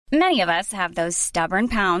Many of us have those stubborn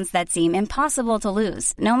pounds that seem impossible to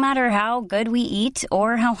lose, no matter how good we eat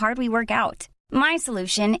or how hard we work out. My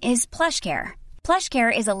solution is PlushCare.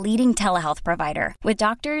 PlushCare is a leading telehealth provider with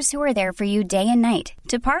doctors who are there for you day and night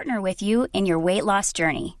to partner with you in your weight loss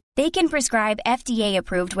journey. They can prescribe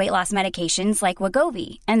FDA-approved weight loss medications like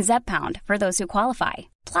Wegovy and Zepbound for those who qualify.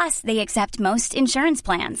 Plus, they accept most insurance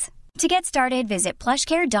plans. To get started, visit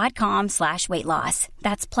plushcare.com/weightloss.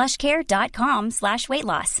 That's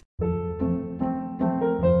plushcare.com/weightloss.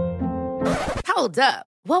 Hold up.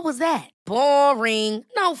 What was that? Boring.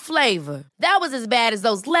 No flavor. That was as bad as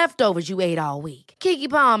those leftovers you ate all week. Keke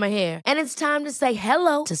Palmer here. And it's time to say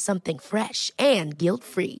hello to something fresh and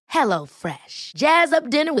guilt-free. Hello Fresh. Jazz up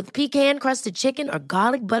dinner with pecan-crusted chicken or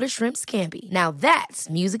garlic butter shrimp scampi. Now that's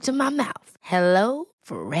music to my mouth. Hello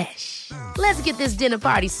Fresh. Let's get this dinner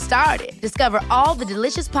party started. Discover all the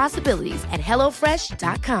delicious possibilities at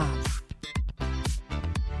hellofresh.com.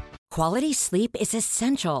 Quality sleep is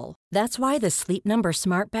essential. That's why the Sleep Number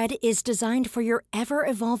Smart Bed is designed for your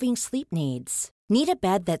ever-evolving sleep needs. Need a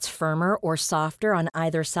bed that's firmer or softer on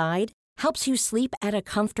either side? Helps you sleep at a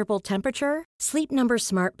comfortable temperature? Sleep Number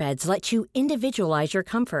Smart Beds let you individualize your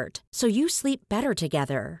comfort, so you sleep better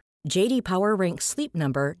together. J.D. Power ranks Sleep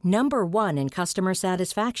Number number 1 in customer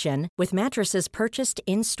satisfaction with mattresses purchased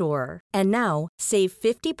in-store. And now, save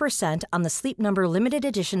 50% on the Sleep Number Limited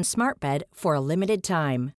Edition Smart Bed for a limited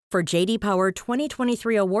time. For J.D. Power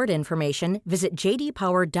 2023 award information, visit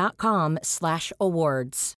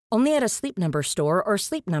jdpower.com/awards. Only at a Sleep Number store or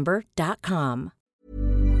sleepnumber.com.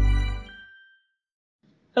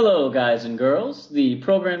 Hello, guys and girls. The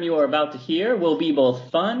program you are about to hear will be both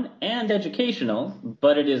fun and educational,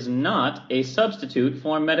 but it is not a substitute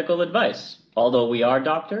for medical advice. Although we are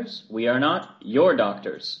doctors, we are not your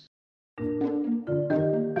doctors.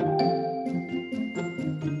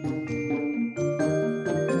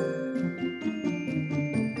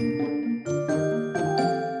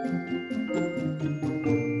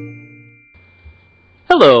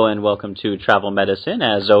 Hello and welcome to Travel Medicine.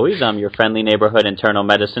 As always, I'm your friendly neighborhood internal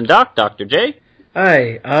medicine doc, Dr. J.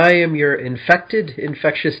 Hi, I am your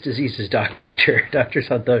infectious diseases doctor, Dr.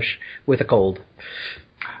 Santosh, with a cold.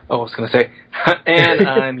 Oh, I was going to say, and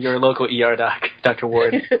I'm your local ER doc, Dr.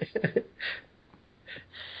 Ward.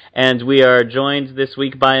 And we are joined this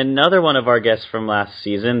week by another one of our guests from last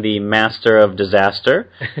season, the master of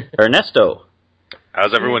disaster, Ernesto.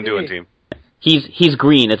 How's everyone doing, team? He's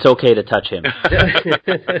green. It's okay to touch him.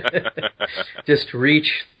 Just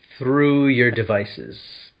reach through your devices.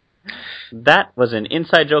 That was an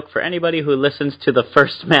inside joke for anybody who listens to the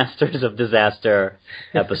first Masters of Disaster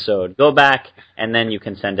episode. Go back, and then you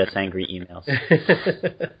can send us angry emails.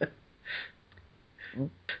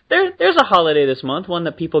 There's a holiday this month, one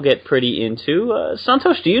that people get pretty into.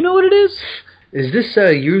 Santosh, do you know what it is? Is this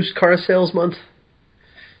used car sales month?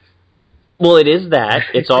 Well, it is that.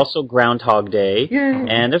 It's also Groundhog Day, Yay.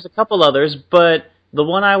 And there's a couple others, but the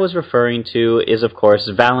one I was referring to is, of course,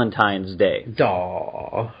 Valentine's Day.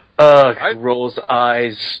 Aww. Rolls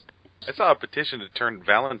eyes. I saw a petition to turn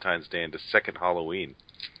Valentine's Day into second Halloween.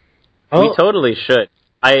 Oh. We totally should.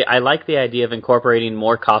 I like the idea of incorporating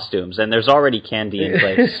more costumes, and there's already candy in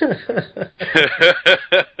place.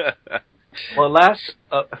 Well, I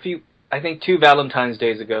think 2 Valentine's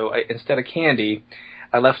Days ago, instead of candy,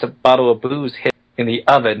 I left a bottle of booze hid in the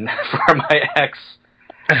oven for my ex.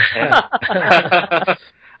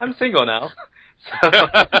 I'm single now. So.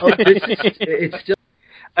 It's still.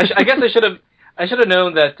 I guess I should have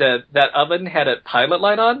known that that oven had a pilot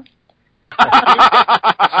light on.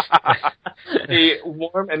 The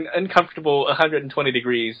warm and uncomfortable 120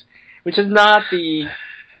 degrees, which is not the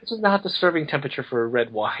serving temperature for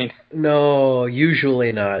red wine. No,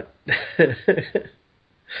 usually not.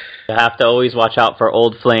 You have to always watch out for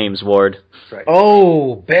old flames, Ward. Right.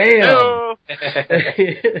 Oh, bam! Hello.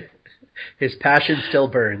 His passion still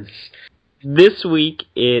burns. This week,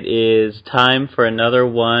 it is time for another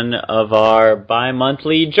one of our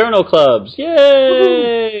bi-monthly journal clubs.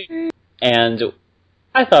 Yay! Woo-hoo. And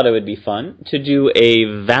I thought it would be fun to do a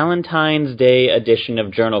Valentine's Day edition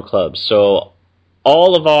of journal clubs. So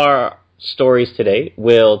all of our stories today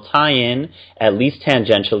will tie in, at least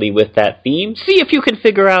tangentially, with that theme. See if you can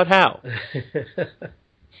figure out how.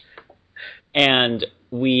 And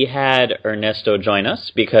we had Ernesto join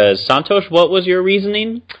us because, Santosh, what was your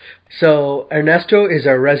reasoning? So, Ernesto is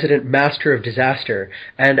our resident master of disaster,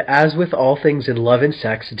 and as with all things in love and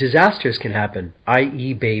sex, disasters can happen,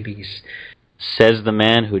 i.e. babies. Says the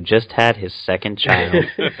man who just had his second child.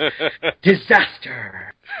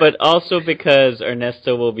 Disaster! But also because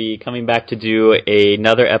Ernesto will be coming back to do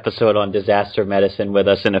another episode on disaster medicine with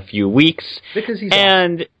us in a few weeks. Because he's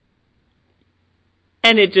and awesome.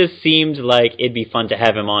 And it just seemed like it'd be fun to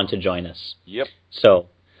have him on to join us. Yep. So,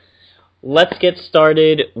 let's get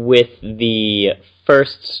started with the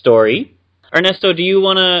first story. Ernesto, do you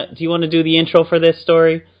wanna do the intro for this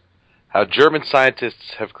story? How German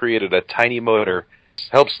scientists have created a tiny motor to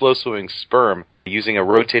help slow-swimming sperm using a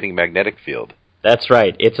rotating magnetic field. That's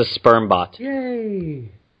right. It's a sperm bot. Yay!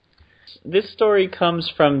 This story comes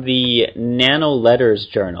from the Nano Letters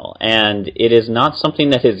Journal, and it is not something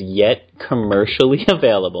that is yet commercially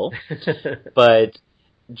available, but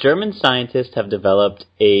German scientists have developed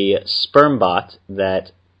a sperm bot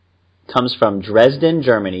that comes from Dresden,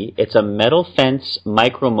 Germany. It's a metal fence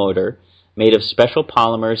micromotor made of special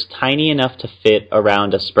polymers tiny enough to fit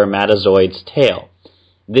around a spermatozoid's tail.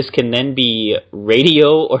 This can then be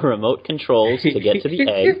radio or remote controlled to get to the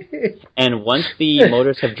egg, and once the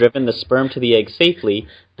motors have driven the sperm to the egg safely,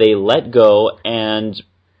 they let go and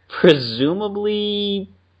presumably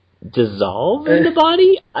dissolve in the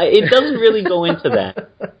body? It doesn't really go into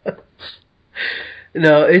that.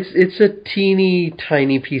 No, it's a teeny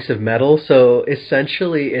tiny piece of metal, so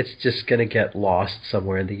essentially it's just going to get lost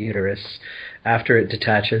somewhere in the uterus after it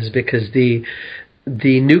detaches, because the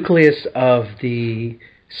nucleus of the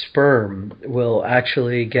sperm will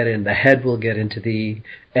actually get in, the head will get into the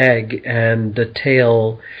egg, and the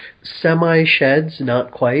tail semi-sheds,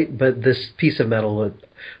 not quite, but this piece of metal would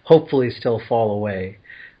hopefully still fall away,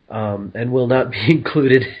 and will not be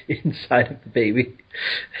included inside of the baby.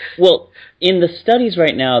 Well, in the studies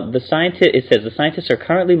right now, it says the scientists are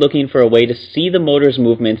currently looking for a way to see the motor's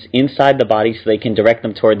movements inside the body so they can direct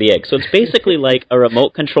them toward the egg. So it's basically like a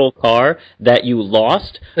remote control car that you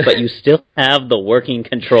lost, but you still have the working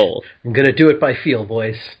control. I'm going to do it by feel,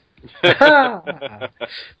 boys.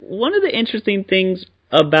 One of the interesting things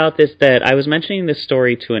about this, that I was mentioning this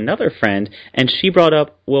story to another friend, and she brought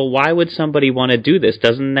up, well, why would somebody want to do this?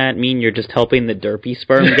 Doesn't that mean you're just helping the derpy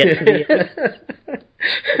sperm get to the egg?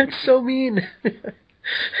 It's so mean.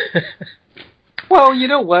 Well, you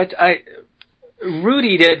know what?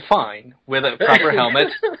 Rudy did fine with a proper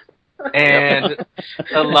helmet and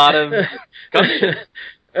a lot of gumption.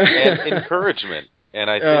 And encouragement. And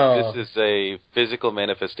I think this is a physical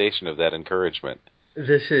manifestation of that encouragement.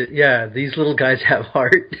 These little guys have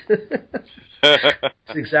heart. That's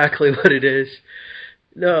exactly what it is.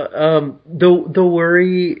 No, the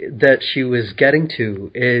worry that she was getting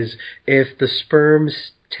to is, if the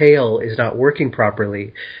sperm's tail is not working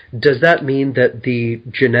properly, does that mean that the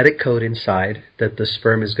genetic code inside that the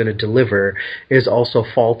sperm is going to deliver is also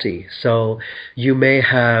faulty? So you may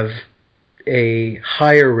have a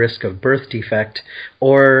higher risk of birth defect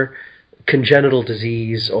or congenital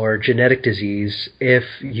disease or genetic disease if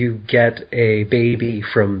you get a baby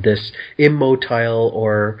from this immotile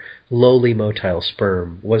or lowly motile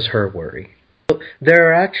sperm, was her worry. There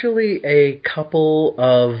are actually a couple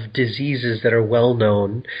of diseases that are well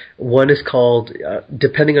known. One is called,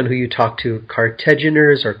 depending on who you talk to,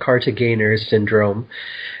 Cartegeners or Cartageners syndrome.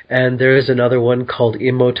 And there is another one called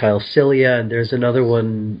immotile cilia, and there's another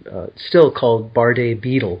one still called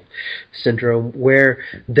Bardet-Biedl syndrome, where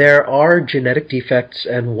there are genetic defects,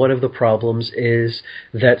 and one of the problems is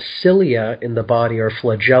that cilia in the body, or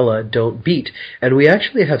flagella, don't beat. And we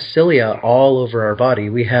actually have cilia all over our body.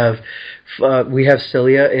 We have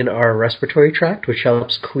cilia in our respiratory tract, which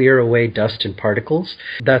helps clear away dust and particles.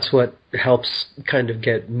 That's what helps kind of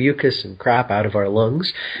get mucus and crap out of our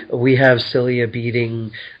lungs. We have cilia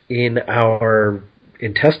beating in our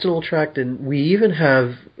intestinal tract, and we even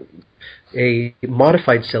have a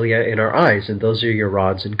modified cilia in our eyes, and those are your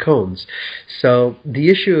rods and cones. So the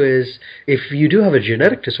issue is, if you do have a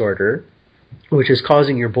genetic disorder, which is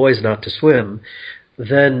causing your boys not to swim,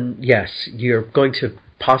 then yes, you're going to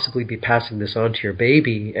possibly be passing this on to your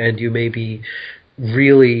baby, and you may be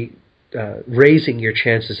really raising your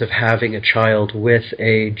chances of having a child with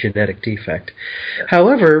a genetic defect.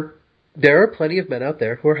 However, there are plenty of men out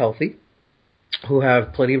there who are healthy, who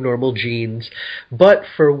have plenty of normal genes, but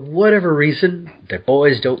for whatever reason, their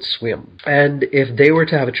boys don't swim. And if they were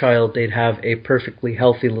to have a child, they'd have a perfectly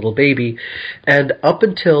healthy little baby. And up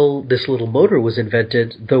until this little motor was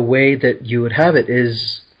invented, the way that you would have it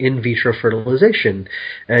is in vitro fertilization.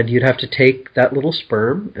 And you'd have to take that little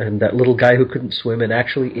sperm and that little guy who couldn't swim and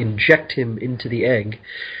actually inject him into the egg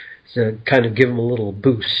to kind of give him a little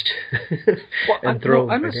boost. And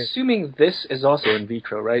I'm assuming this is also in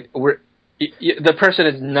vitro, right? The person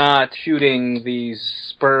is not shooting these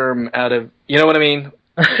sperm out of, you know what I mean?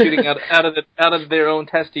 shooting out of their own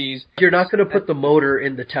testes. You're not going to put the motor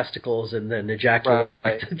in the testicles and then ejaculate.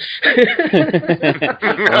 Right.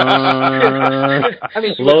 I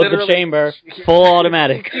mean, load the chamber, full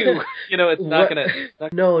automatic. It's not going to...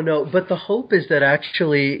 No, but the hope is that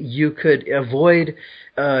actually you could avoid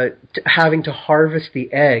having to harvest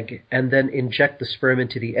the egg and then inject the sperm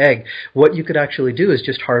into the egg. What you could actually do is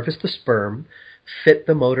just harvest the sperm, fit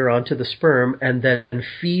the motor onto the sperm, and then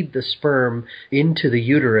feed the sperm into the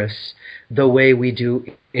uterus the way we do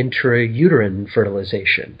intrauterine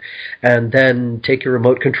fertilization. And then take your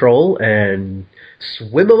remote control and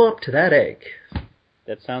swim them up to that egg.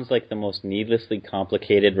 That sounds like the most needlessly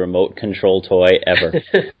complicated remote control toy ever.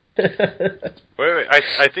 Wait,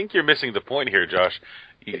 I think you're missing the point here, Josh.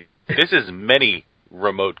 This is many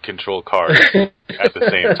remote control cars at the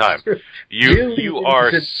same time. You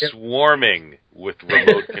are swarming with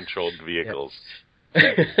remote controlled vehicles.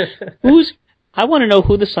 I want to know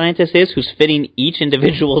who the scientist is who's fitting each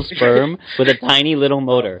individual sperm with a tiny little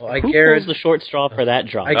motor. Who pulls the short straw for that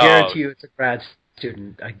job? I guarantee you it's a grad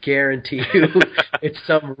student. I guarantee you it's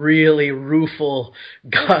some really rueful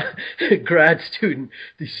grad student.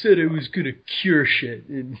 They said I was going to cure shit.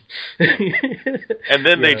 And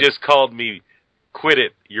then they just called me, quit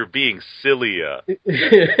it, you're being silly.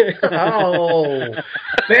 Oh,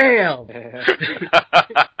 bam.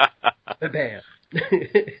 Bam.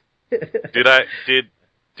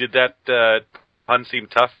 Did that pun seem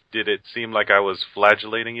tough? Did it seem like I was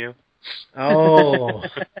flagellating you? Oh,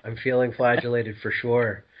 I'm feeling flagellated for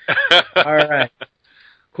sure. All right.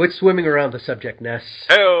 Quit swimming around the subject, Ness.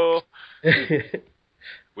 Hey-o.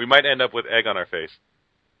 We might end up with egg on our face.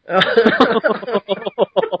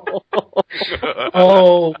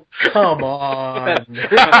 Oh, come on.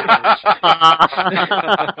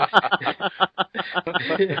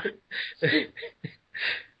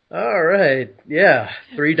 All right. Yeah.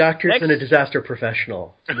 3 doctors and a disaster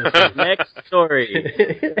professional. Next story.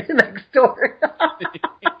 Next story.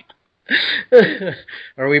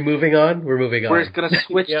 Are we moving on? We're moving on. We're going to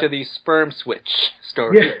switch to the sperm switch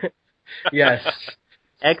story. Yes.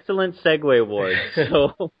 Excellent segue, Ward.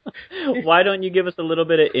 So why don't you give us a little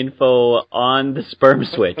bit of info on the sperm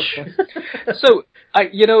switch? So,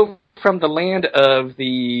 from the land of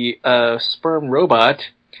the sperm robot,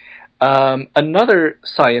 another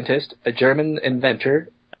scientist, a German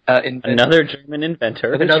inventor, Another German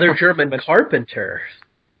carpenter.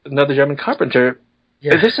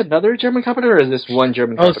 Yeah. Is this another German carpenter, or is this one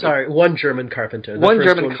German carpenter? Oh, sorry, one German carpenter.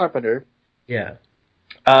 Carpenter. Yeah.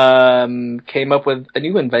 Came up with a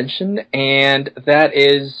new invention, and that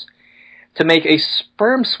is to make a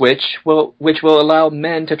sperm switch, which will allow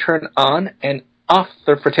men to turn on and off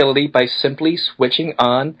their fertility by simply switching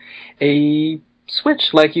on a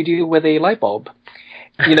switch like you do with a light bulb.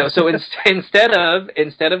 So instead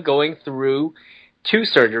of going through 2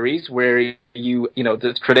 surgeries where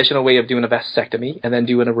the traditional way of doing a vasectomy and then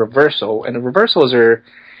doing a reversal, and the reversals are,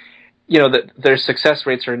 their success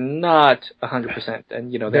rates are not 100%,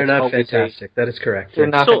 and they're not fantastic. That is correct. They're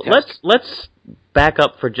not so fantastic. let's back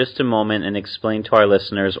up for just a moment and explain to our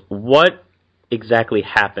listeners what exactly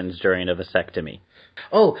happens during a vasectomy.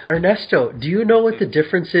 Oh, Ernesto, do you know what the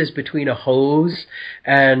difference is between a hose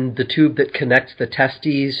and the tube that connects the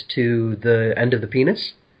testes to the end of the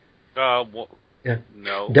penis? Yeah.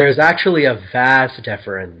 No. There's actually a vas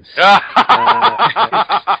deferens.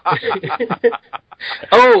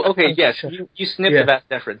 Oh, okay, yes. You snip the vas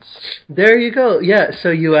deferens. There you go. Yeah, so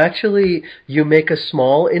you make a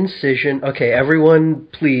small incision. Okay, everyone,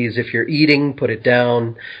 please, if you're eating, put it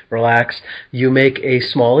down, relax. You make a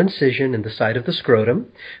small incision in the side of the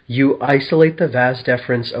scrotum. You isolate the vas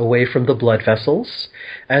deferens away from the blood vessels,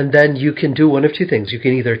 and then you can do one of 2 things. You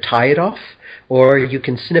can either tie it off, or you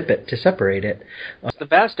can snip it to separate it. The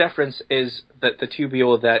vas deferens is the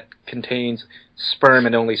tubule that contains sperm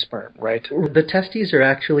and only sperm, right? The testes are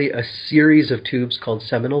actually a series of tubes called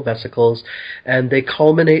seminal vesicles, and they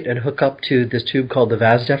culminate and hook up to this tube called the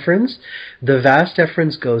vas deferens. The vas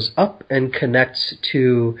deferens goes up and connects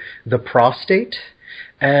to the prostate,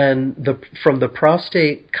 and from the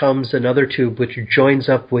prostate comes another tube which joins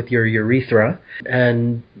up with your urethra,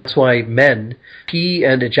 and that's why men pee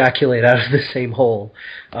and ejaculate out of the same hole,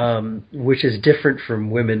 which is different from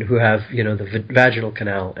women who have, the vaginal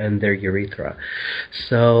canal and their urethra.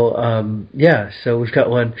 So, so we've got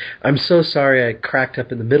one. I'm so sorry I cracked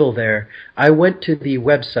up in the middle there. I went to the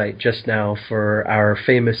website just now for our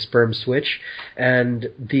famous sperm switch, and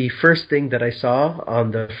the first thing that I saw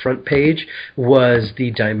on the front page was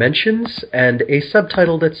the dimensions and a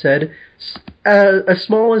subtitle that said, as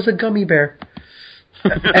small as a gummy bear.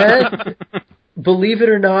 believe it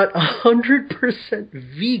or not, 100%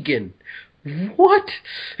 vegan. What?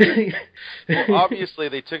 Well, obviously,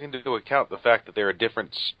 they took into account the fact that there are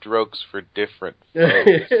different strokes for different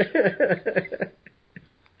folks.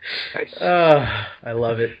 I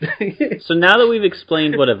love it. So now that we've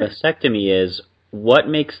explained what a vasectomy is, what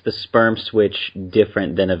makes the sperm switch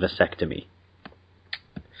different than a vasectomy?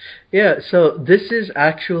 Yeah, so this is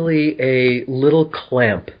actually a little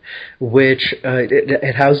clamp, which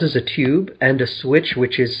it houses a tube and a switch,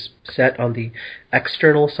 which is set on the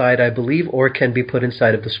external side, I believe, or can be put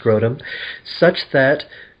inside of the scrotum, such that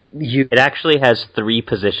It actually has 3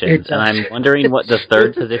 positions, and I'm wondering what the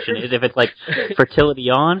third position is. If it's like fertility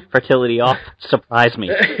on, fertility off, surprise me.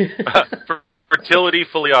 Fertility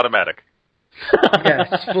fully automatic.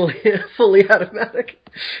 Yes, fully automatic.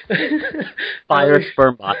 Fire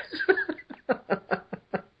sperm box.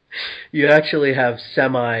 You actually have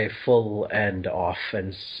semi full and off,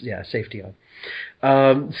 and safety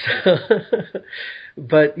on.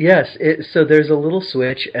 But yes, so there's a little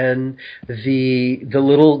switch, and the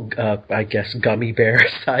little I guess gummy bear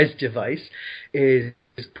sized device is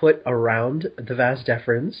put around the vas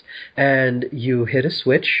deferens, and you hit a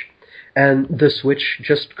switch. And the switch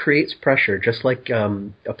just creates pressure, just like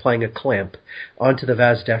applying a clamp onto the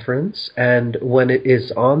vas deferens. And when it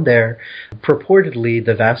is on there, purportedly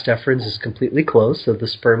the vas deferens is completely closed, so the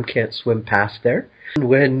sperm can't swim past there. And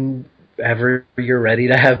whenever you're ready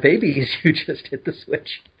to have babies, you just hit the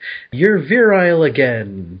switch. You're virile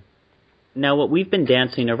again. Now, what we've been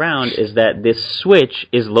dancing around is that this switch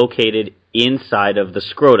is located inside of the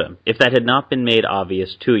scrotum, if that had not been made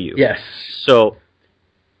obvious to you. Yes. So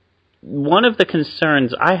one of the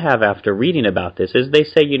concerns I have after reading about this is they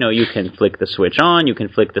say, you can flick the switch on, you can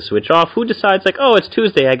flick the switch off. Who decides, oh, it's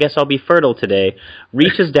Tuesday, I guess I'll be fertile today,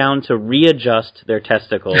 reaches down to readjust their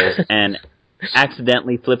testicles and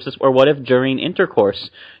accidentally flips this? Or what if during intercourse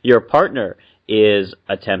your partner is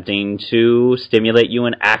attempting to stimulate you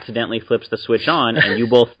and accidentally flips the switch on, and you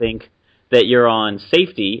both think that you're on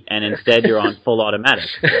safety, and instead you're on full automatic?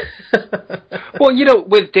 Well,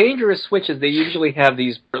 with dangerous switches, they usually have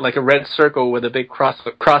these, like a red circle with a big cross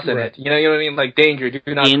in it. You know what I mean? Like, danger, do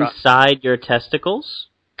not cross. Inside your testicles?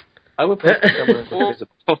 I would put it somewhere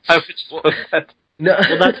invisible. I would just put that. No.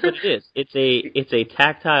 Well, that's what it is. It's a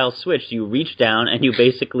tactile switch. You reach down, and you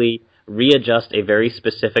basically readjust a very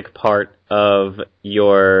specific part of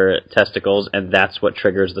your testicles, and that's what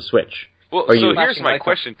triggers the switch. Well, so here's my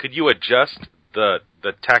question. Could you adjust the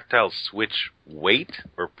tactile switch weight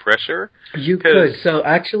or pressure? You could. So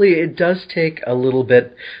actually it does take a little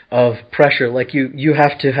bit of pressure. Like you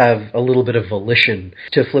have to have a little bit of volition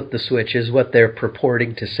to flip the switch, is what they're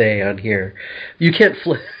purporting to say on here. You can't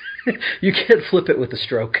flip it with a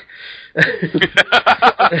stroke.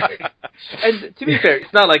 And to be fair,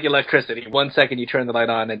 it's not like electricity. 1 second you turn the light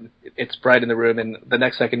on and it's bright in the room, and the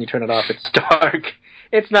next second you turn it off, it's dark.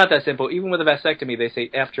 It's not that simple. Even with a vasectomy, they say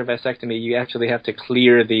after a vasectomy you actually have to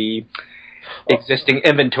clear the existing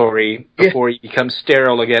inventory before you become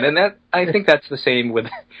sterile again. And that, I think that's the same with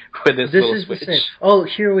this little switch. The same. Oh,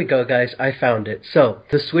 here we go, guys. I found it. So,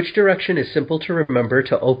 the switch direction is simple to remember.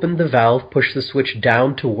 To open the valve, push the switch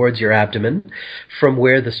down towards your abdomen from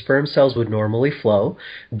where the sperm cells would normally flow.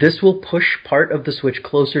 This will push part of the switch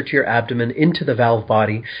closer to your abdomen into the valve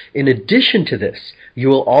body. In addition to this, you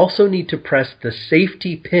will also need to press the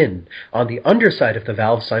safety pin on the underside of the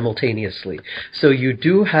valve simultaneously. So you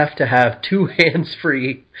do have to have 2 hands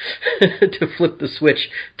free to flip the switch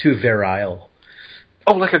to virile.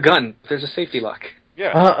 Oh, like a gun. There's a safety lock.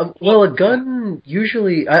 Yeah. Well, a gun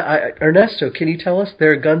usually... Ernesto, can you tell us,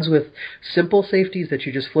 there are guns with simple safeties that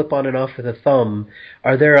you just flip on and off with a thumb.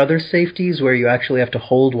 Are there other safeties where you actually have to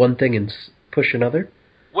hold one thing and push another?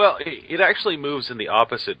 Well, it actually moves in the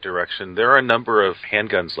opposite direction. There are a number of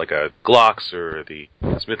handguns like a Glocks or the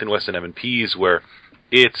Smith & Wesson M&Ps where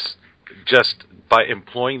it's just by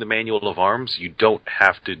employing the manual of arms, you don't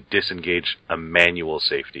have to disengage a manual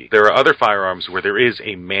safety. There are other firearms where there is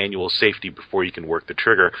a manual safety before you can work the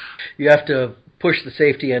trigger. You have to push the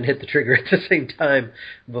safety and hit the trigger at the same time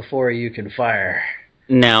before you can fire.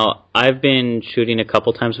 Now, I've been shooting a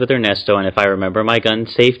couple times with Ernesto, and if I remember my gun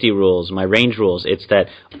safety rules, my range rules, it's that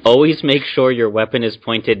always make sure your weapon is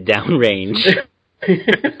pointed downrange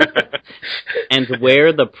and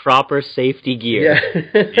wear the proper safety gear.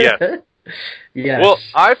 Yeah. Yes. Well,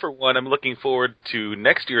 I, for one, am looking forward to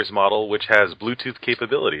next year's model, which has Bluetooth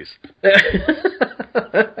capabilities.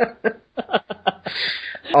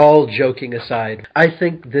 All joking aside, I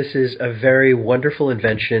think this is a very wonderful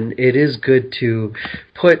invention. It is good to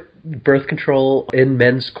put birth control in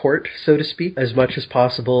men's court, so to speak, as much as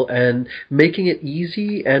possible, and making it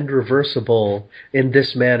easy and reversible in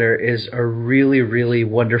this manner is a really, really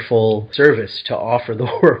wonderful service to offer the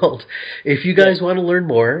world. If you guys want to learn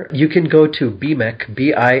more, you can go to BIMEK,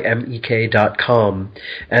 BIMEK.com,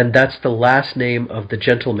 and that's the last name of the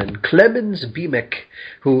gentleman, Clemens BIMEK,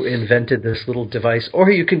 who invented this little device. Or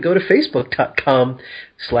you can go to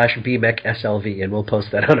Facebook.com/BIMEKSLV, and we'll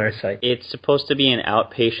post that on our site. It's supposed to be an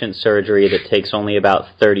outpatient surgery that takes only about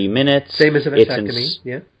 30 minutes. Same as a vasectomy,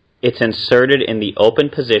 yeah. It's inserted in the open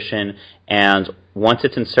position, and once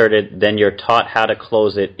it's inserted, then you're taught how to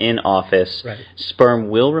close it in office. Right. Sperm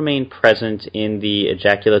will remain present in the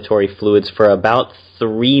ejaculatory fluids for about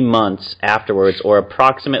 3 months afterwards, or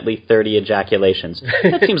approximately 30 ejaculations.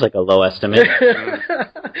 That seems like a low estimate.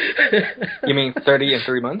 You mean 30 in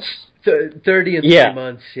 3 months? 30 in 3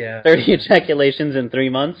 months, yeah. 30 ejaculations in 3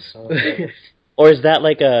 months? Or is that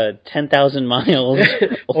like a 10,000 miles?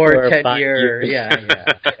 Or 10 years? Yeah.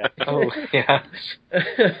 Oh, yeah.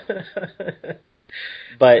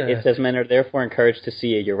 But it says men are therefore encouraged to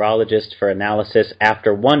see a urologist for analysis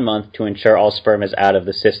after 1 month to ensure all sperm is out of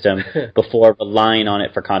the system before relying on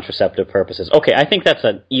it for contraceptive purposes. Okay, I think that's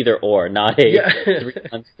an either or, not a 3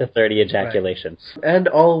 months to 30 ejaculations. Right. And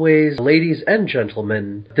always, ladies and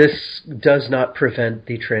gentlemen, this does not prevent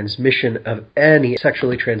the transmission of any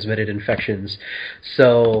sexually transmitted infections.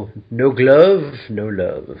 So, no glove, no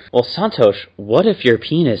love. Well, Santosh, what if your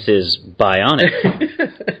penis is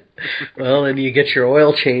bionic? Well, and you get your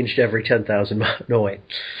oil changed every 10,000 miles. No, wait.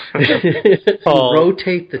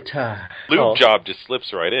 Rotate the tie. Lube job just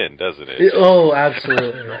slips right in, doesn't it? Oh,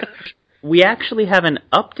 absolutely. We actually have an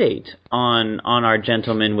update on our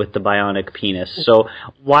gentleman with the bionic penis. So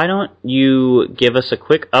why don't you give us a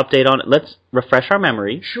quick update on it? Let's refresh our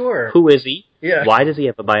memory. Sure. Who is he? Yeah. Why does he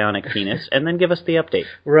have a bionic penis? And then give us the update.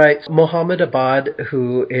 Right. Mohammed Abad,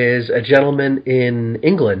 who is a gentleman in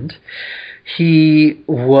England, he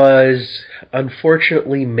was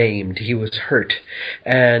unfortunately maimed. He was hurt,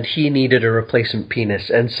 and he needed a replacement penis.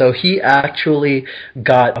 And so he actually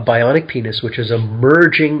got a bionic penis, which is a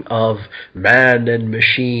merging of man and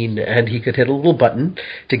machine, and he could hit a little button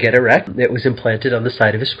to get erect. It was implanted on the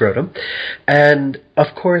side of his scrotum. And,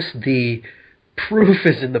 of course, the proof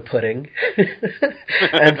is in the pudding.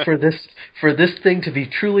 And for this thing to be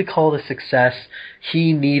truly called a success,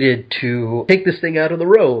 he needed to take this thing out on the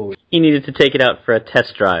road. He needed to take it out for a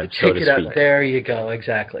test drive, so to speak. There you go,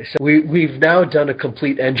 exactly. So we've now done a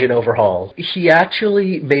complete engine overhaul. He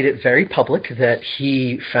actually made it very public that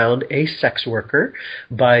he found a sex worker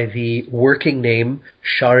by the working name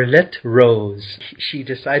Charlotte Rose. She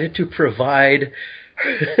decided to provide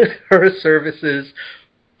her services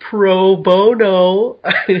pro bono.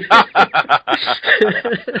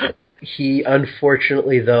 He,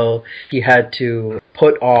 unfortunately, though, he had to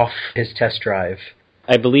put off his test drive.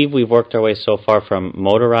 I believe we've worked our way so far from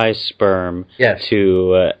motorized sperm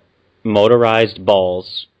to motorized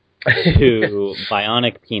balls to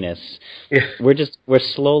bionic penis. Yeah. We're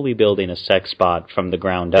slowly building a sex bot from the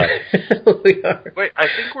ground up. We are. Wait, I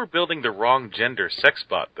think we're building the wrong gender sex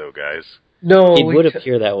bot, though, guys. No, it would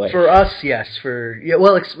appear that way. For us, yes. Ward,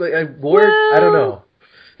 I don't know.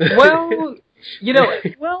 Well,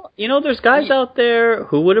 there's guys out there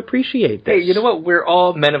who would appreciate this. Hey, you know what? We're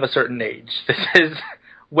all men of a certain age. This is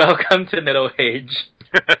welcome to middle age.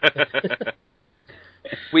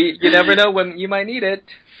 You never know when you might need it.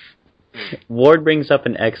 Ward brings up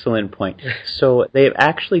an excellent point. So they've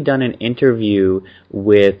actually done an interview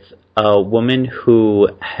with a woman who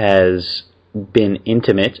has been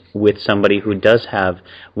intimate with somebody who does have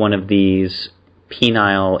one of these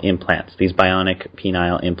penile implants, these bionic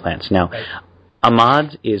penile implants. Now, right.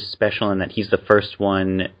 Ahmad is special in that he's the first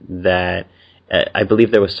one that I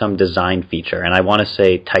believe there was some design feature, and I want to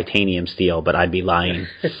say titanium steel, but I'd be lying.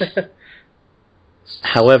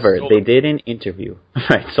 However, they did an interview,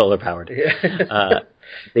 right, solar powered. Yeah.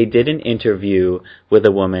 They did an interview with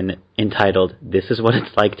a woman entitled, "This is what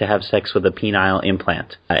it's like to have sex with a penile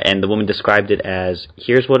implant." And the woman described it as,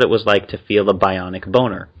 "Here's what it was like to feel a bionic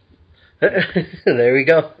boner." There we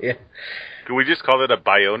go. Yeah. Could we just call it a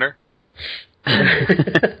bioner?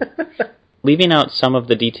 Leaving out some of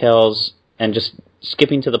the details and just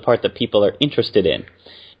skipping to the part that people are interested in.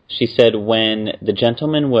 She said when the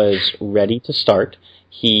gentleman was ready to start,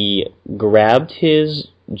 he grabbed his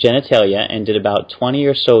genitalia and did about 20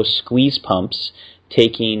 or so squeeze pumps,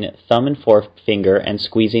 taking thumb and forefinger and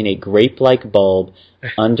squeezing a grape-like bulb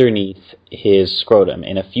underneath his scrotum.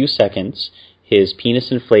 In a few seconds, his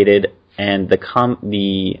penis inflated and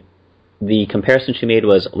the the comparison she made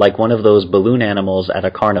was like one of those balloon animals at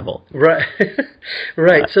a carnival. Right,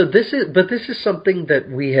 right. So this is something that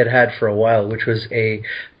we had for a while, which was a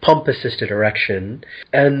pump-assisted erection.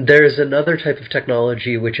 And there's another type of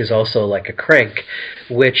technology which is also like a crank,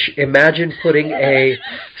 which imagine putting a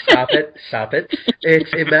stop it.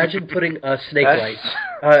 It's imagine putting a snake light.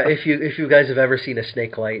 If you guys have ever seen a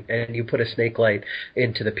snake light, and you put a snake light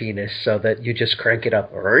into the penis so that you just crank it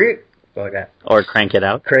up like that, or crank it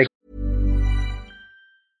out.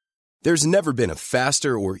 There's never been a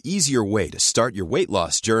faster or easier way to start your weight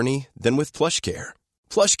loss journey than with PlushCare.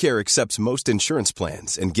 PlushCare accepts most insurance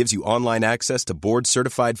plans and gives you online access to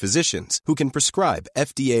board-certified physicians who can prescribe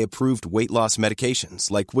FDA-approved weight loss medications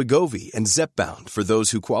like Wegovy and Zepbound for those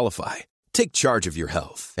who qualify. Take charge of your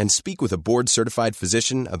health and speak with a board-certified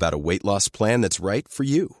physician about a weight loss plan that's right for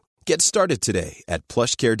you. Get started today at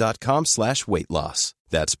plushcare.com/weight-loss.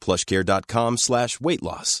 That's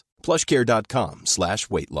plushcare.com/weight-loss.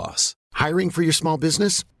 plushcare.com/weight-loss. Hiring for your small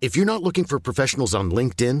business? If you're not looking for professionals on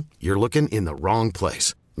LinkedIn, you're looking in the wrong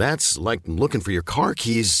place. That's like looking for your car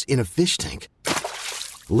keys in a fish tank.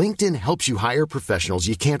 LinkedIn helps you hire professionals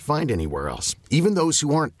you can't find anywhere else, even those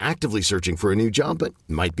who aren't actively searching for a new job but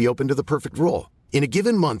might be open to the perfect role. In a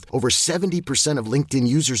given month, over 70% of LinkedIn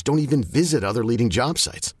users don't even visit other leading job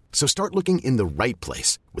sites. So start looking in the right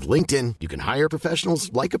place. With LinkedIn, you can hire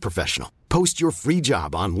professionals like a professional. Post your free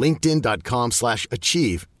job on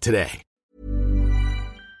linkedin.com/achieve today.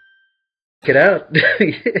 Get out.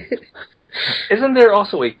 Isn't there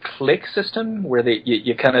also a click system where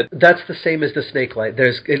you kind of... That's the same as the snake light.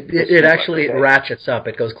 It actually ratchets up.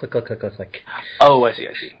 It goes click, click, click, click, click. Oh, I see.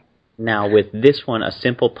 Now, with this one, a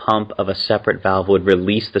simple pump of a separate valve would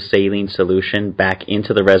release the saline solution back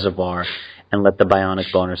into the reservoir and let the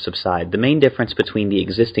bionic boner subside. The main difference between the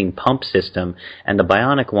existing pump system and the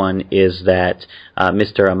bionic one is that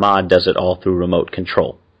Mr. Ahmad does it all through remote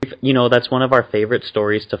control. You know, that's one of our favorite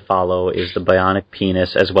stories to follow is the bionic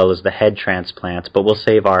penis as well as the head transplant, but we'll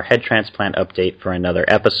save our head transplant update for another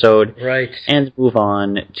episode. Right. And move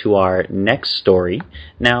on to our next story.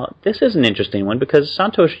 Now, this is an interesting one because,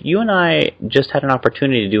 Santosh, you and I just had an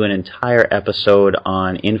opportunity to do an entire episode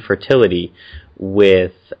on infertility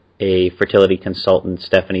with a fertility consultant,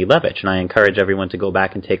 Stephanie Levitch, and I encourage everyone to go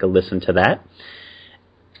back and take a listen to that.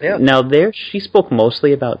 Yeah. Now, there she spoke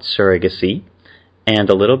mostly about surrogacy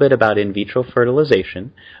and a little bit about in vitro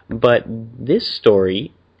fertilization, but this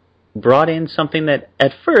story brought in something that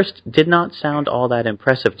at first did not sound all that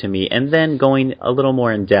impressive to me, and then going a little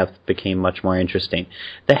more in depth became much more interesting.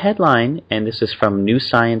 The headline, and this is from New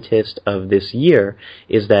Scientist of this year,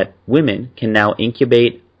 is that women can now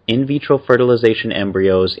incubate in vitro fertilization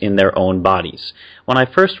embryos in their own bodies. When I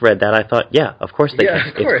first read that, I thought, yeah, of course they can.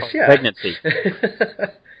 Of course, it's pregnancy.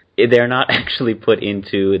 They're not actually put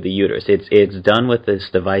into the uterus. It's done with this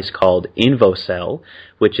device called InvoCell,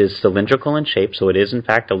 which is cylindrical in shape, so it is in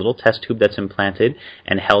fact a little test tube that's implanted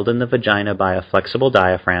and held in the vagina by a flexible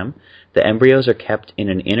diaphragm. The embryos are kept in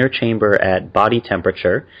an inner chamber at body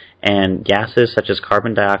temperature, and gases such as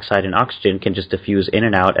carbon dioxide and oxygen can just diffuse in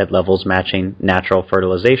and out at levels matching natural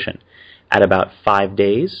fertilization. At about 5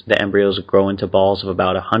 days, the embryos grow into balls of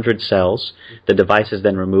about 100 cells. The device is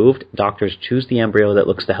then removed. Doctors choose the embryo that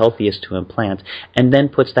looks the healthiest to implant, and then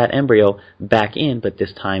puts that embryo back in, but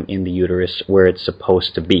this time in the uterus where it's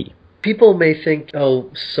supposed to be. People may think, oh,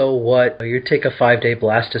 so what? You take a 5-day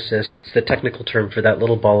blastocyst, it's the technical term for that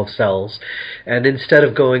little ball of cells, and instead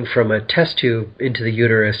of going from a test tube into the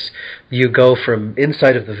uterus, you go from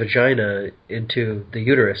inside of the vagina into the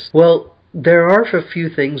uterus. Well, there are a few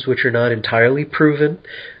things which are not entirely proven,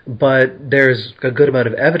 but there's a good amount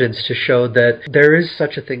of evidence to show that there is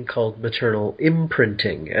such a thing called maternal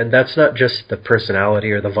imprinting, and that's not just the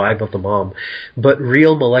personality or the vibe of the mom, but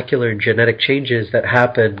real molecular and genetic changes that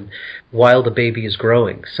happen while the baby is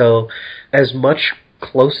growing. So as much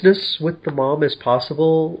closeness with the mom as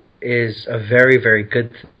possible is a very, very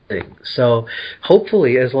good thing. So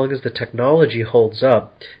hopefully, as long as the technology holds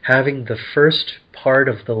up, having the first part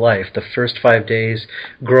of the life, the first 5 days,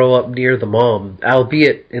 grow up near the mom,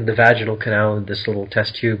 albeit in the vaginal canal in this little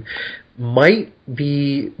test tube, might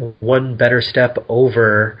be one better step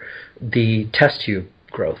over the test tube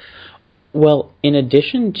growth. Well, in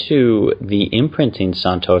addition to the imprinting,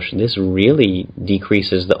 Santosh, this really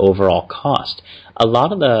decreases the overall cost. A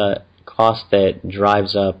lot of the cost that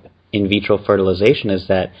drives up in vitro fertilization is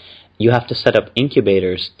that you have to set up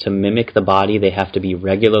incubators to mimic the body. They have to be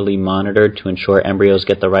regularly monitored to ensure embryos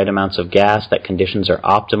get the right amounts of gas, that conditions are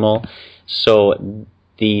optimal. So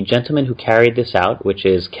the gentleman who carried this out, which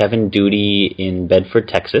is Kevin Duty in Bedford,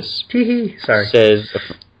 Texas, Sorry. says,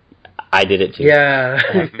 I did it too. Yeah.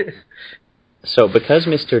 So because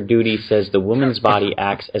Mr. Duty says the woman's body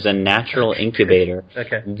acts as a natural incubator,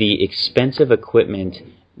 the expensive equipment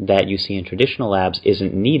that you see in traditional labs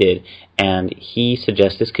isn't needed, and he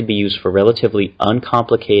suggests this could be used for relatively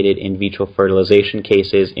uncomplicated in vitro fertilization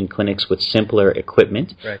cases in clinics with simpler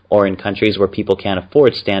equipment, or in countries where people can't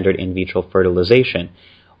afford standard in vitro fertilization,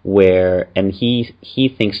 and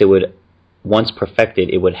he thinks it would, once perfected,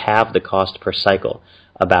 it would halve the cost per cycle,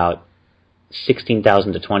 about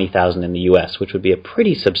 $16,000 to $20,000 in the U.S., which would be a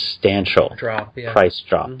pretty substantial price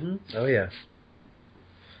drop. Mm-hmm. Oh, yeah.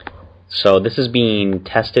 So this is being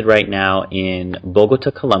tested right now in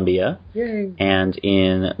Bogota, Colombia, and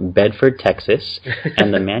in Bedford, Texas,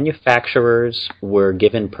 and the manufacturers were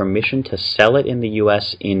given permission to sell it in the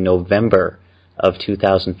U.S. in November of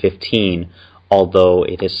 2015, although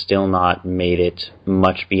it has still not made it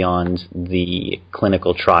much beyond the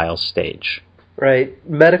clinical trial stage. Right.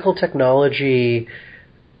 Medical technology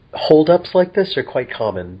holdups like this are quite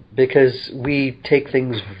common because we take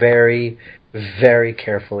things very, very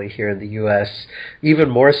carefully here in the U.S., even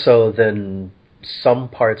more so than some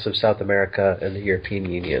parts of South America and the European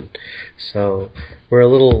Union. So we're a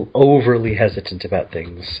little overly hesitant about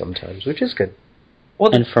things sometimes, which is good.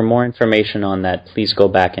 Well, and for more information on that, please go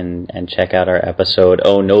back and check out our episode,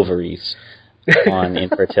 Oh Novaries, on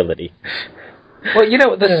infertility.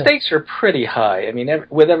 Well, the stakes are pretty high. I mean,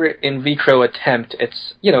 with every in vitro attempt,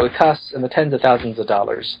 it's, it costs in the tens of thousands of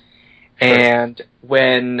dollars. And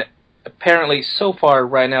when apparently so far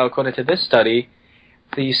right now, according to this study,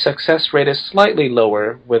 the success rate is slightly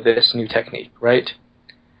lower with this new technique, right?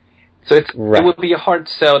 So it would be a hard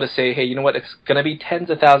sell to say, hey, you know what, it's going to be tens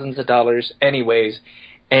of thousands of dollars anyways,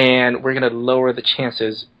 and we're going to lower the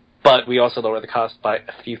chances, but we also lower the cost by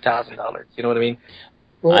a few $1,000s. You know what I mean?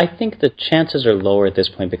 Well, I think the chances are lower at this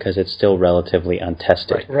point because it's still relatively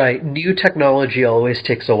untested. Right. New technology always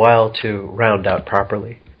takes a while to round out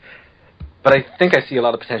properly. But I think I see a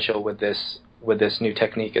lot of potential with this new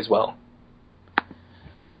technique as well.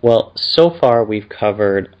 Well, so far we've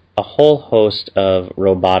covered a whole host of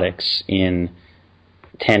robotics in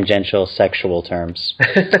tangential sexual terms.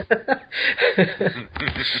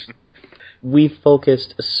 We've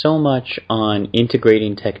focused so much on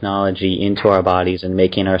integrating technology into our bodies and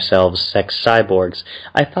making ourselves sex cyborgs.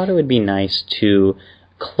 I thought it would be nice to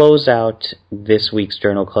close out this week's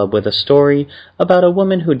Journal Club with a story about a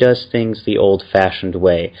woman who does things the old-fashioned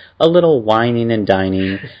way. A little whining and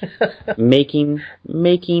dining, making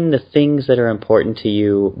the things that are important to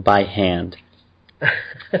you by hand.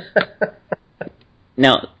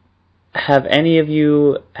 Now, have any of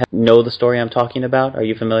you know the story I'm talking about? Are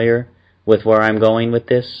you familiar with where I'm going with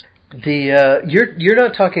this? You're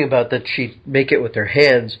not talking about that she make it with her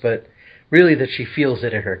hands, but really that she feels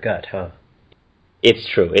it in her gut, huh? It's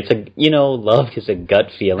true. It's love is a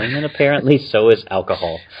gut feeling, and apparently so is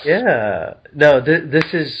alcohol. Yeah. No,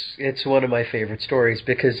 it's one of my favorite stories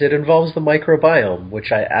because it involves the microbiome,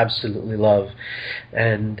 which I absolutely love.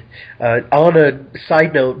 And on a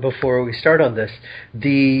side note, before we start on this,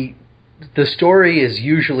 the story is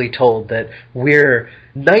usually told that we're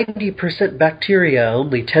 90% bacteria,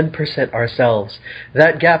 only 10% ourselves.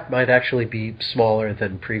 That gap might actually be smaller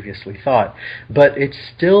than previously thought, but it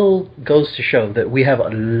still goes to show that we have a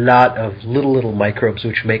lot of little microbes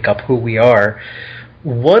which make up who we are.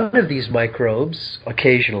 One of these microbes,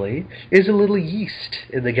 occasionally, is a little yeast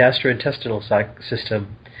in the gastrointestinal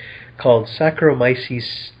system called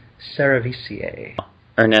Saccharomyces cerevisiae.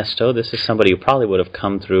 Ernesto, this is somebody who probably would have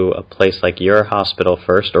come through a place like your hospital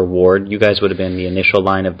first, or ward. You guys would have been the initial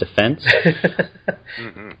line of defense.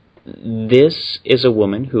 This is a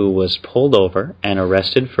woman who was pulled over and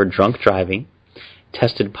arrested for drunk driving,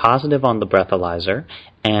 tested positive on the breathalyzer,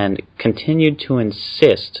 and continued to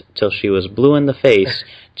insist till she was blue in the face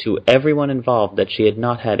to everyone involved that she had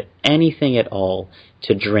not had anything at all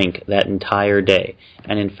to drink that entire day,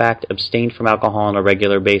 and in fact abstained from alcohol on a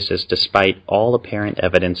regular basis despite all apparent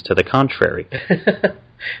evidence to the contrary.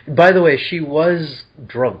 By the way, she was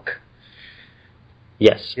drunk.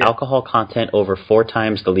 Yes, yeah. Alcohol content over 4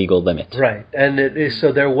 times the legal limit. Right, and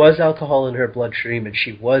so there was alcohol in her bloodstream and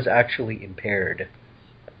she was actually impaired.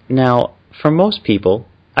 Now, for most people,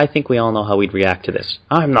 I think we all know how we'd react to this.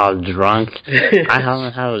 I'm not drunk. I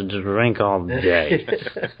haven't had a drink all day.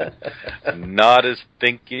 Not as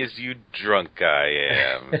thinky as you drunk I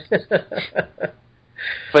am.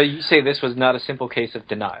 But you say this was not a simple case of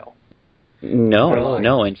denial.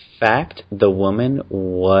 No. In fact, the woman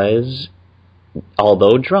was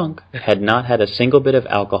although drunk, had not had a single bit of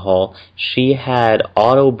alcohol. She had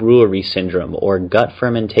autobrewery syndrome, or gut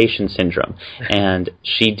fermentation syndrome, and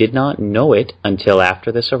she did not know it until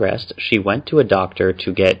after this arrest. She went to a doctor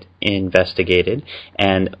to get investigated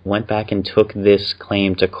and went back and took this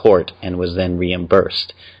claim to court and was then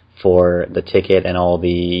reimbursed for the ticket and all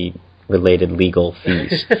the related legal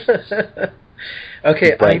fees.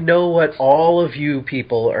 Okay, Right. I know what all of you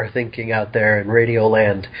people are thinking out there in Radio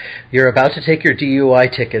Land. You're about to take your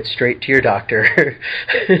DUI ticket straight to your doctor.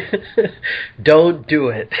 Don't do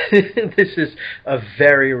it. This is a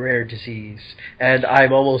very rare disease, and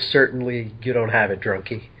I'm almost certainly you don't have it,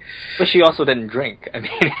 drunkie. But she also didn't drink. I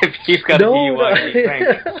mean, if you've got a DUI and you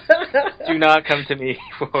drink, do not come to me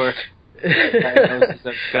for diagnosis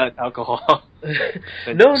of gut alcohol.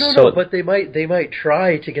 No, but they might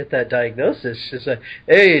try to get that diagnosis. It's like,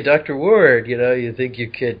 hey, Dr. Ward, you think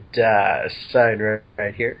you could sign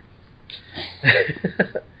right here?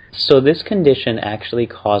 So this condition actually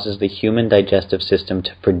causes the human digestive system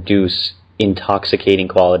to produce intoxicating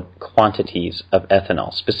quantities of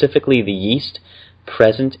ethanol. Specifically, the yeast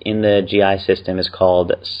present in the GI system is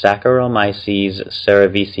called Saccharomyces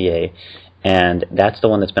cerevisiae, and that's the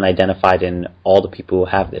one that's been identified in all the people who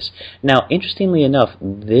have this. Now, interestingly enough,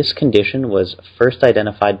 this condition was first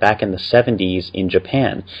identified back in the 70s in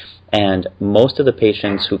Japan, and most of the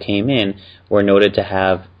patients who came in were noted to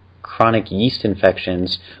have chronic yeast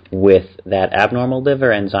infections with that abnormal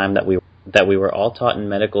liver enzyme that we were all taught in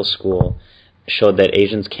medical school showed that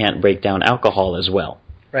Asians can't break down alcohol as well.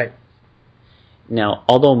 Right. Now,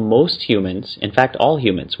 although most humans, in fact all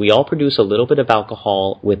humans, we all produce a little bit of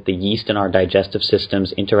alcohol with the yeast in our digestive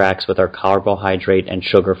systems interacts with our carbohydrate and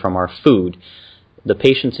sugar from our food, the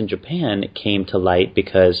patients in Japan came to light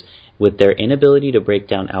because with their inability to break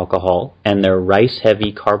down alcohol and their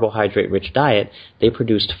rice-heavy, carbohydrate-rich diet, they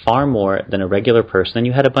produced far more than a regular person, and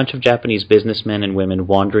you had a bunch of Japanese businessmen and women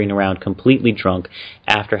wandering around completely drunk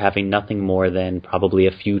after having nothing more than probably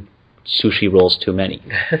a few sushi rolls too many.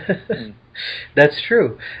 That's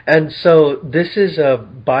true. And so this is a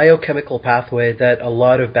biochemical pathway that a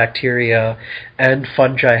lot of bacteria and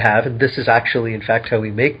fungi have, and this is actually, in fact, how we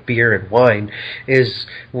make beer and wine, is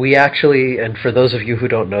we actually, and for those of you who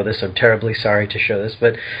don't know this, I'm terribly sorry to show this,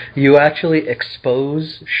 but you actually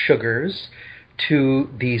expose sugars to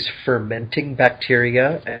these fermenting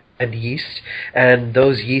bacteria and yeast, and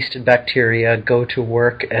those yeast and bacteria go to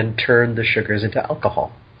work and turn the sugars into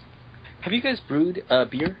alcohol. Have you guys brewed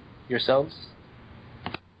beer yourselves?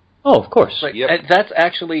 Oh, of course. Right. Yep. And that's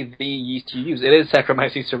actually the yeast you use. It is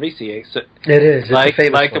Saccharomyces cerevisiae. So It is. It's a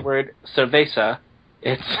famous like one. the word cerveza,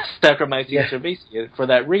 it's Saccharomyces cerevisiae. For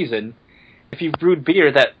that reason, if you've brewed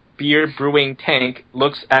beer, that beer brewing tank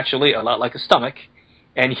looks actually a lot like a stomach,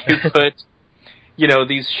 and you put,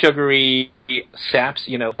 these sugary saps,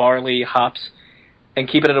 barley, hops, and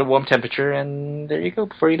keep it at a warm temperature, and there you go.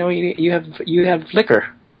 Before you know it, you have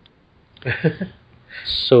liquor.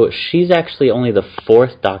 So she's actually only the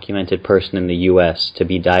fourth documented person in the U.S. to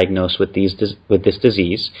be diagnosed with this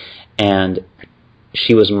disease, and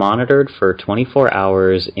she was monitored for 24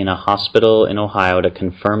 hours in a hospital in Ohio to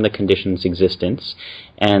confirm the condition's existence,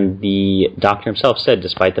 and the doctor himself said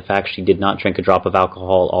despite the fact she did not drink a drop of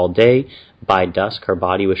alcohol all day, by dusk her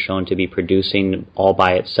body was shown to be producing all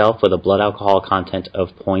by itself with a blood alcohol content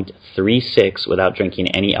of 0.36 without drinking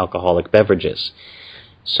any alcoholic beverages.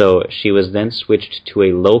 So she was then switched to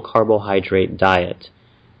a low-carbohydrate diet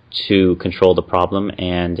to control the problem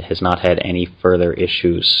and has not had any further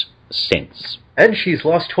issues since. And she's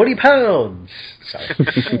lost 20 pounds! Sorry.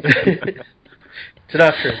 It's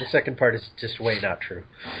not true. The second part is just way not true.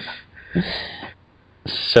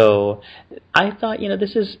 So I thought,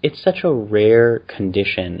 it's such a rare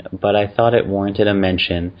condition, but I thought it warranted a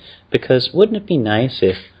mention, because wouldn't it be nice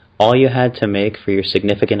if all you had to make for your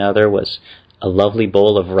significant other was a lovely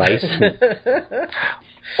bowl of rice?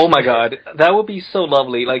 Oh my god, that would be so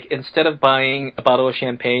lovely. Like, instead of buying a bottle of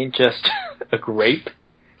champagne, just a grape.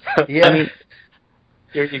 Yeah. I mean,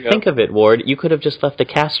 here you go. think of it, Ward. You could have just left a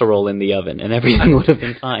casserole in the oven and everything would have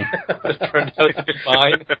been fine. It turned out to be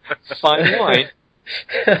fine wine.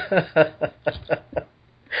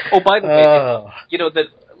 Oh, by the way,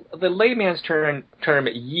 the layman's term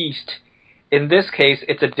yeast, in this case,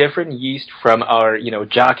 it's a different yeast from our,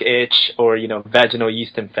 jock itch or, vaginal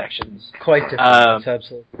yeast infections. Quite different. That's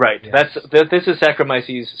absolutely right. Yes. This is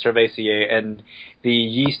Saccharomyces cerevisiae, and the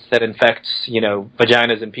yeast that infects,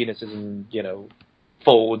 vaginas and penises and,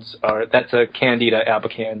 folds that's a Candida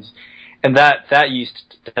albicans, and that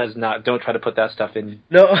yeast does not. Don't try to put that stuff in.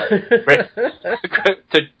 No.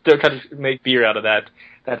 Don't try to make beer out of that.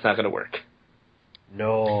 That's not going to work.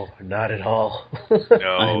 No, not at all.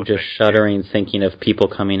 No, I'm just shuddering thinking of people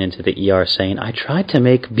coming into the ER saying, I tried to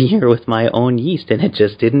make beer with my own yeast and it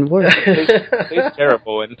just didn't work. It's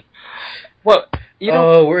terrible. And well,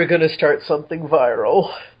 we're going to start something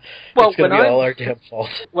viral. Well, it's going to be all our damn fault.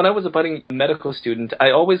 When I was a budding medical student,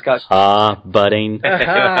 I always got... budding.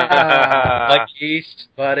 Like yeast,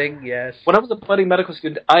 budding, yes. When I was a budding medical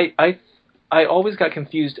student, I always got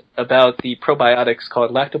confused about the probiotics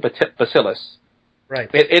called lactobacillus. Right.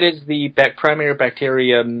 It is the primary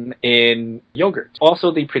bacterium in yogurt.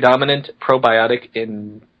 Also the predominant probiotic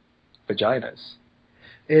in vaginas.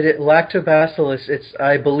 Lactobacillus,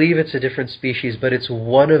 I believe it's a different species, but it's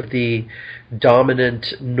one of the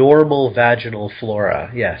dominant normal vaginal flora,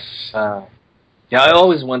 yes. Yeah, I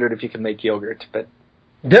always wondered if you could make yogurt, but...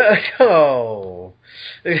 No!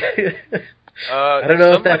 I don't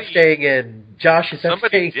know if that's staying in. Josh, is that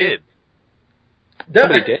staying in?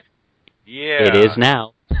 Somebody did? Yeah. It is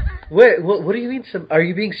now. Wait, what do you mean? Are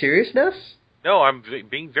you being serious, Ness? No, I'm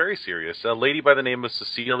being very serious. A lady by the name of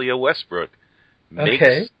Cecilia Westbrook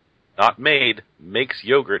makes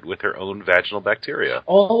yogurt with her own vaginal bacteria.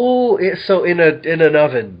 Oh, so in an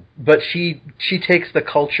oven, but she takes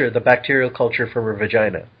the bacterial culture from her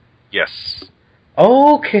vagina. Yes.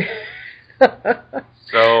 Okay.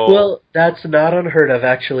 So well, that's not unheard of,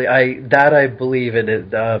 actually. I believe in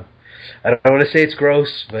it. I don't want to say it's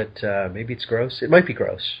gross, but maybe it's gross. It might be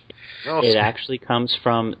gross. It actually comes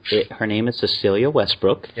from, her name is Cecilia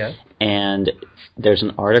Westbrook, yeah. And there's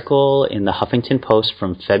an article in the Huffington Post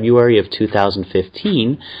from February of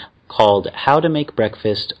 2015 called How to Make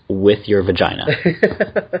Breakfast with Your Vagina.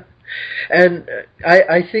 And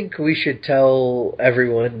I think we should tell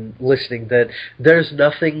everyone listening that there's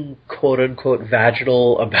nothing quote-unquote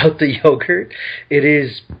vaginal about the yogurt. It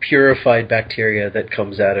is purified bacteria that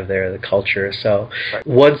comes out of there, the culture. So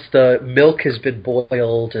once the milk has been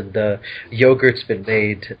boiled and the yogurt's been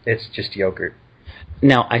made, it's just yogurt.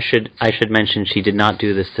 Now, I should mention she did not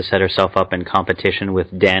do this to set herself up in competition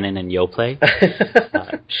with Dannon and Yoplait.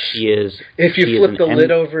 She is... If you flip the lid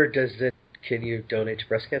over, can you donate to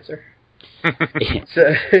breast cancer?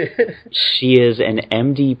 She is an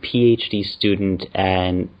MD PhD student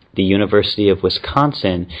at the University of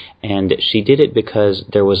Wisconsin, and she did it because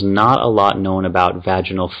there was not a lot known about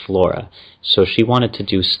vaginal flora. So she wanted to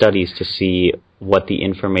do studies to see what the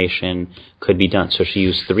information could be done. So she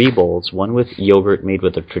used 3 bowls, one with yogurt made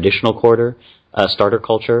with a traditional starter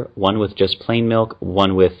culture, one with just plain milk,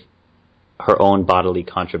 one with her own bodily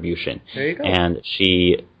contribution. There you go. And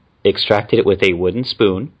she extracted it with a wooden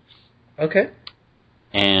spoon. Okay.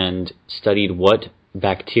 And studied what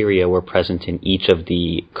bacteria were present in each of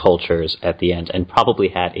the cultures at the end, and probably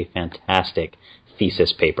had a fantastic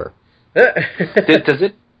thesis paper. Is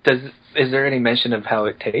there any mention of how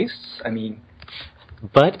it tastes? I mean...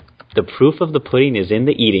 But the proof of the pudding is in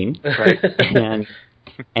the eating, right?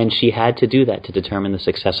 and she had to do that to determine the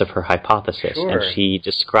success of her hypothesis. Sure. And she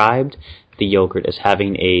described the yogurt as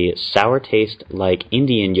having a sour taste like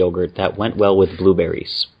Indian yogurt that went well with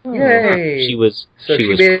blueberries. Yay! She was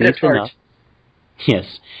made it tart. enough.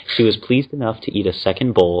 Yes, she was pleased enough to eat a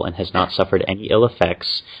second bowl and has not suffered any ill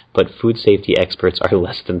effects, but food safety experts are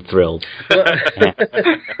less than thrilled.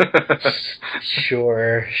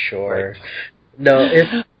 Sure. Right. No,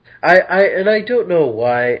 I don't know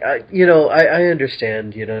why. I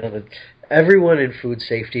understand, that everyone in food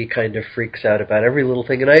safety kind of freaks out about every little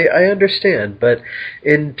thing, and I understand, but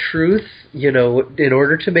in truth, in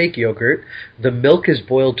order to make yogurt, the milk is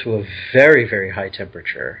boiled to a very, very high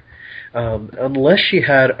temperature. Unless she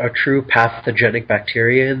had a true pathogenic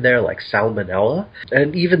bacteria in there, like salmonella,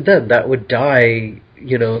 and even then, that would die,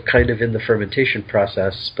 kind of in the fermentation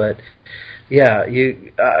process. But yeah,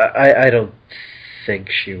 I don't think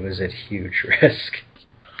she was at huge risk.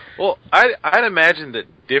 Well, I'd imagine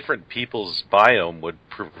that different people's biome would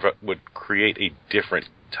create a different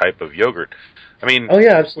type of yogurt. I mean, oh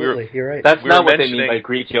yeah, absolutely. You're right. That's not what they mean by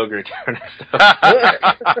Greek yogurt.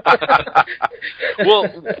 Well,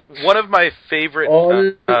 one of my favorite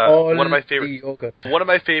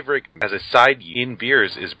as a side in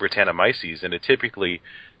beers is Brettanomyces, and it typically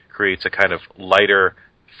creates a kind of lighter,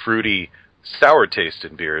 fruity, sour taste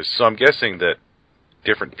in beers. So I'm guessing that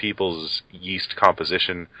different people's yeast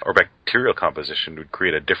composition or bacterial composition would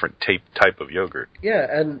create a different type of yogurt. Yeah,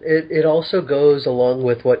 and it also goes along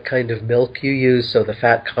with what kind of milk you use, so the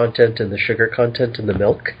fat content and the sugar content in the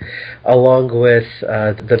milk, along with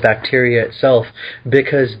the bacteria itself,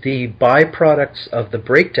 because the byproducts of the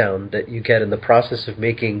breakdown that you get in the process of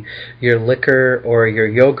making your liquor or your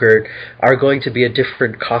yogurt are going to be a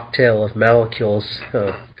different cocktail of molecules.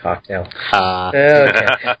 Oh, cocktail.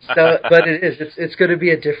 Okay. So, but it's going to be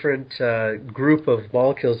a different group of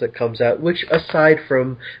molecules that comes out, which aside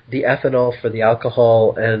from the ethanol for the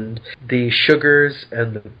alcohol and the sugars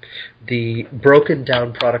and the broken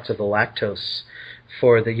down products of the lactose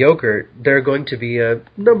for the yogurt, there are going to be a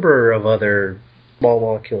number of other small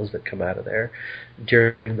molecules that come out of there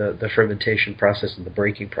during the fermentation process and the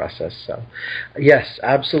breaking process. So, yes,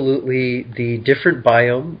 absolutely, the different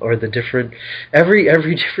biome or the different every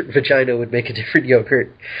different vagina would make a different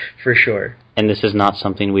yogurt for sure. And this is not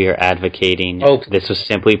something we are advocating. Oh, this was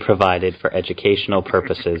simply provided for educational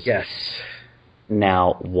purposes. Yes.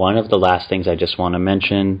 Now, one of the last things I just want to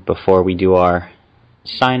mention before we do our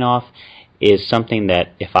sign off is something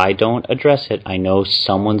that if I don't address it, I know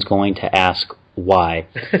someone's going to ask why.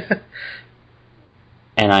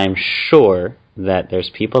 And I'm sure that there's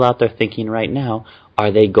people out there thinking right now,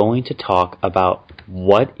 are they going to talk about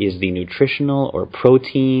what is the nutritional or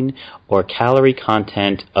protein or calorie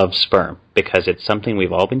content of sperm? Because it's something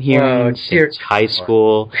we've all been hearing since high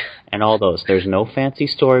school and all those. There's no fancy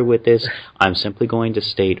story with this. I'm simply going to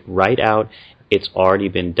state right out, it's already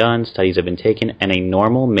been done, studies have been taken, and a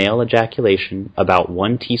normal male ejaculation, about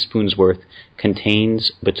 1 teaspoon's worth, contains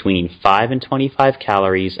between 5 and 25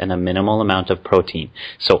 calories and a minimal amount of protein.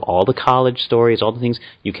 So all the college stories, all the things,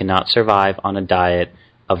 you cannot survive on a diet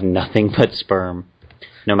of nothing but sperm,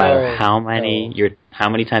 no matter how many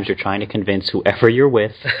times you're trying to convince whoever you're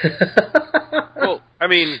with. Well, I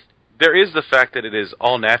mean, there is the fact that it is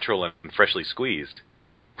all natural and freshly squeezed.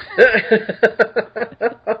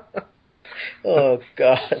 Oh,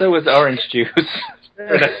 God. So is orange juice.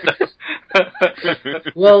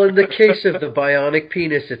 Well, in the case of the bionic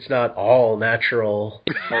penis, it's not all natural.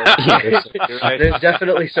 There's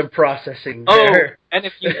definitely some processing there. And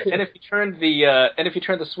if you turn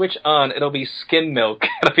the switch on, it'll be skim milk.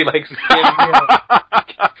 It'll be like skim milk.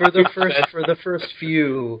 For the first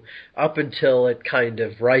few, up until it kind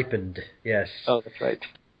of ripened. Yes. Oh, that's right.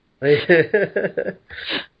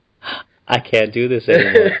 I can't do this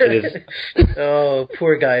anymore. It is... Oh,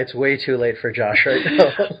 poor guy. It's way too late for Josh right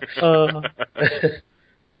now.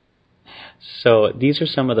 So these are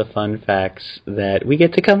some of the fun facts that we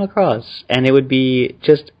get to come across, and it would be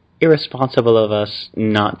just irresponsible of us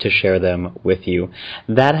not to share them with you.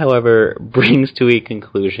 That, however, brings to a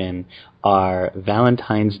conclusion our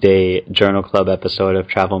Valentine's Day Journal Club episode of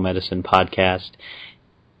Travel Medicine Podcast.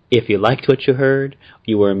 If you liked what you heard,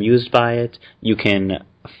 you were amused by it, you can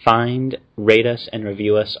rate us, and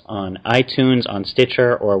review us on iTunes, on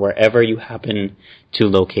Stitcher, or wherever you happen to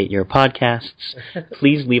locate your podcasts.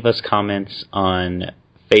 Please leave us comments on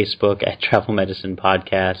Facebook at Travel Medicine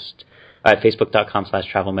Podcast, at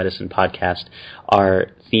facebook.com/Travel Medicine Podcast.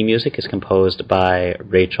 Our theme music is composed by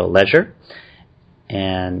Rachel Ledger,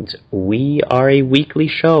 and we are a weekly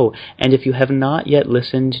show. And if you have not yet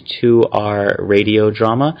listened to our radio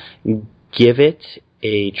drama, give it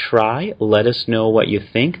a try. Let us know what you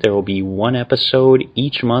think. There will be one episode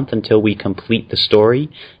each month until we complete the story,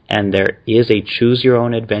 and there is a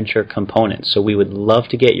choose-your-own-adventure component. So we would love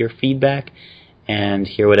to get your feedback and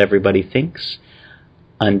hear what everybody thinks.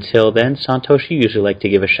 Until then, Santosh, you usually like to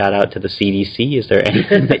give a shout-out to the CDC. Is there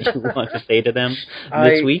anything that you want to say to them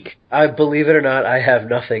this week? I believe it or not, I have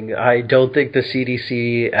nothing. I don't think the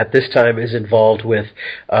CDC at this time is involved with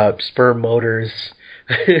sperm motors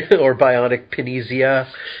or bionic penesia,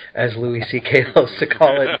 as Louis C.K. loves to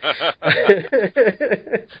call it.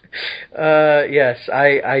 Yes,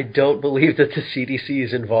 I don't believe that the CDC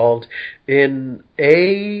is involved in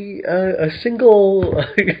a single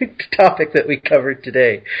topic that we covered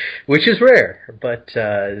today, which is rare, but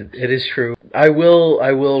it is true. I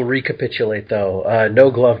will recapitulate, though.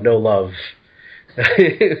 No glove, no love.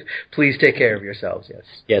 Please take care of yourselves, yes.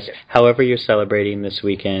 Yes, however you're celebrating this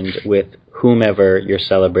weekend, with whomever you're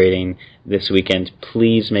celebrating this weekend,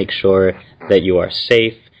 please make sure that you are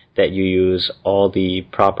safe, that you use all the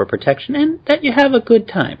proper protection, and that you have a good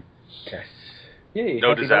time. Yes. Yay,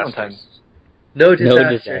 no disasters. No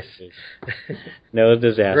disasters. No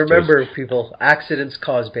disasters. Remember, people, accidents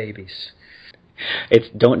cause babies. It's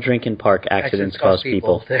don't drink and park, accidents cause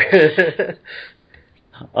people.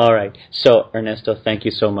 All right. So, Ernesto, thank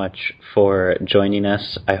you so much for joining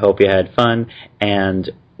us. I hope you had fun,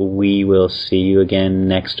 and we will see you again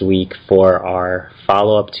next week for our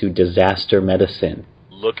follow-up to Disaster Medicine.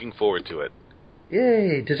 Looking forward to it.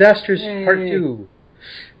 Yay! Disasters Part 2.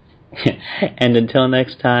 And until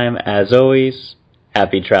next time, as always,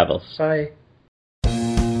 happy travels. Bye.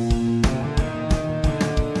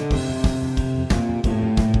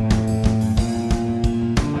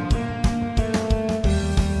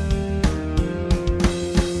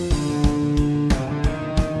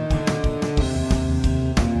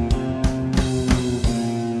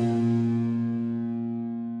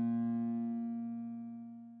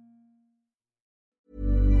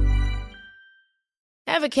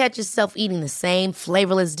 Ever catch yourself eating the same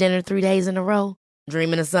flavorless dinner 3 days in a row?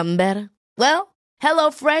 Dreaming of something better? Well,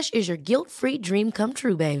 HelloFresh is your guilt-free dream come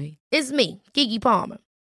true, baby. It's me, Keke Palmer.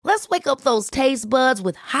 Let's wake up those taste buds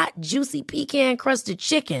with hot, juicy pecan-crusted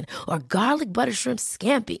chicken or garlic butter shrimp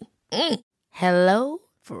scampi. Hello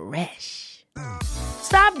Fresh.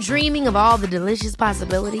 Stop dreaming of all the delicious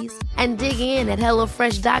possibilities and dig in at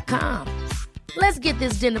HelloFresh.com. Let's get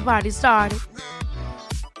this dinner party started.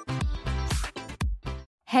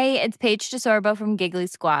 Hey, it's Paige DeSorbo from Giggly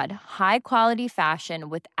Squad. High quality fashion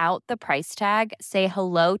without the price tag. Say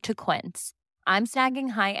hello to Quince. I'm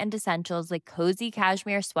snagging high-end essentials like cozy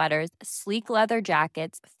cashmere sweaters, sleek leather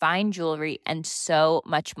jackets, fine jewelry, and so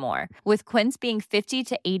much more. With Quince being 50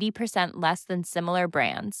 to 80% less than similar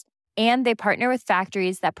brands. And they partner with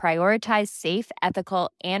factories that prioritize safe, ethical,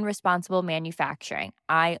 and responsible manufacturing.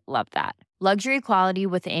 I love that. Luxury quality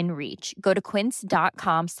within reach. Go to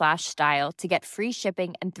quince.com/style to get free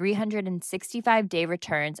shipping and 365-day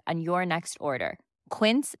returns on your next order.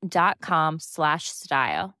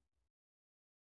 Quince.com/style.